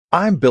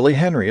I'm Billy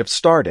Henry of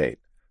Stardate.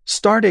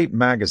 Stardate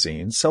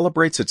magazine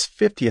celebrates its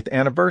 50th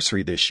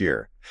anniversary this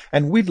year,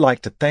 and we'd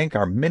like to thank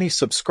our many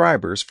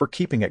subscribers for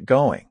keeping it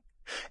going.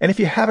 And if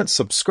you haven't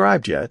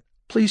subscribed yet,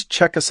 please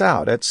check us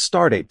out at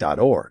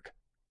stardate.org.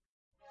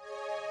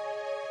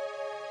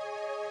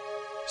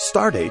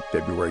 Stardate,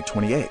 February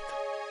 28th.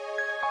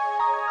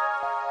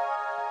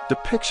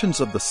 Depictions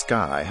of the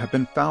sky have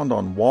been found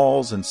on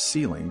walls and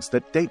ceilings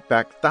that date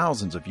back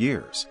thousands of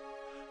years.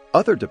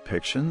 Other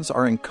depictions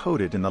are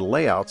encoded in the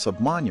layouts of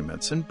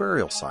monuments and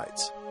burial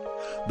sites.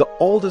 The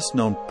oldest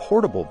known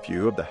portable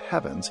view of the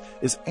heavens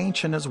is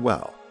ancient as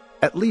well,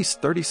 at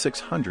least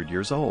 3,600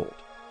 years old.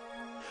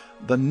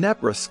 The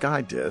Nebra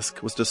Sky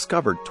Disc was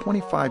discovered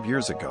 25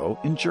 years ago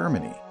in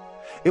Germany.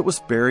 It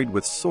was buried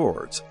with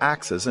swords,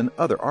 axes, and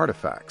other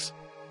artifacts.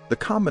 The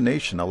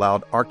combination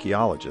allowed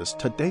archaeologists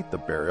to date the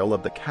burial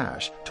of the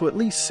cache to at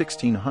least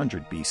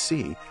 1600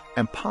 BC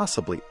and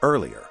possibly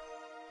earlier.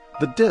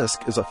 The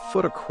disc is a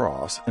foot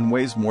across and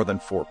weighs more than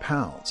 4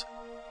 pounds.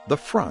 The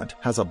front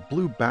has a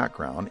blue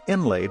background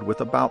inlaid with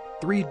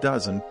about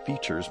 36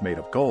 features made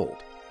of gold.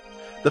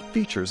 The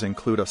features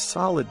include a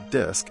solid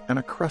disc and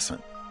a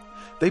crescent.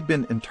 They've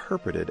been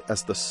interpreted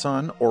as the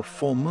sun or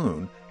full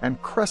moon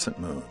and crescent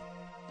moon.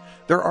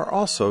 There are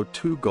also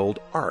 2 gold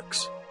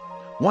arcs.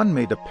 One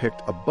may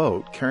depict a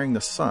boat carrying the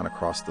sun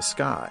across the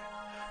sky.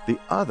 The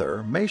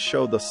other may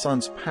show the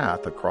sun's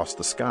path across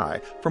the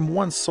sky from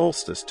one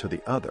solstice to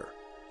the other.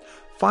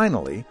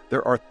 Finally,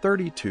 there are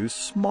 32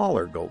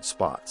 smaller gold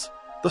spots,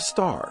 the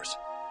stars.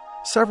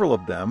 Several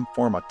of them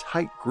form a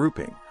tight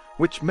grouping,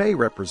 which may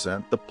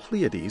represent the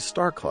Pleiades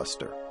star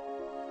cluster.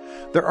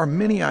 There are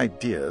many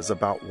ideas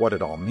about what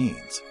it all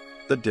means.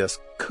 The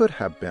disk could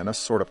have been a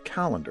sort of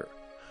calendar.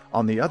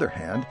 On the other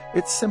hand,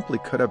 it simply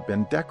could have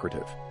been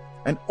decorative,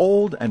 an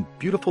old and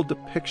beautiful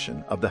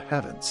depiction of the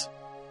heavens.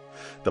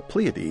 The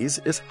Pleiades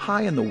is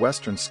high in the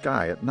western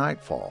sky at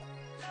nightfall.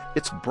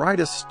 Its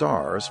brightest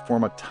stars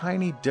form a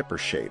tiny dipper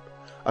shape,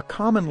 a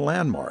common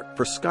landmark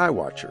for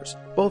skywatchers,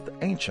 both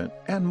ancient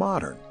and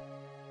modern.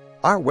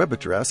 Our web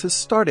address is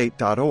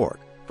stardate.org.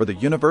 For the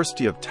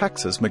University of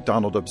Texas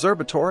McDonald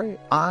Observatory,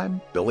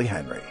 I'm Billy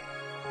Henry.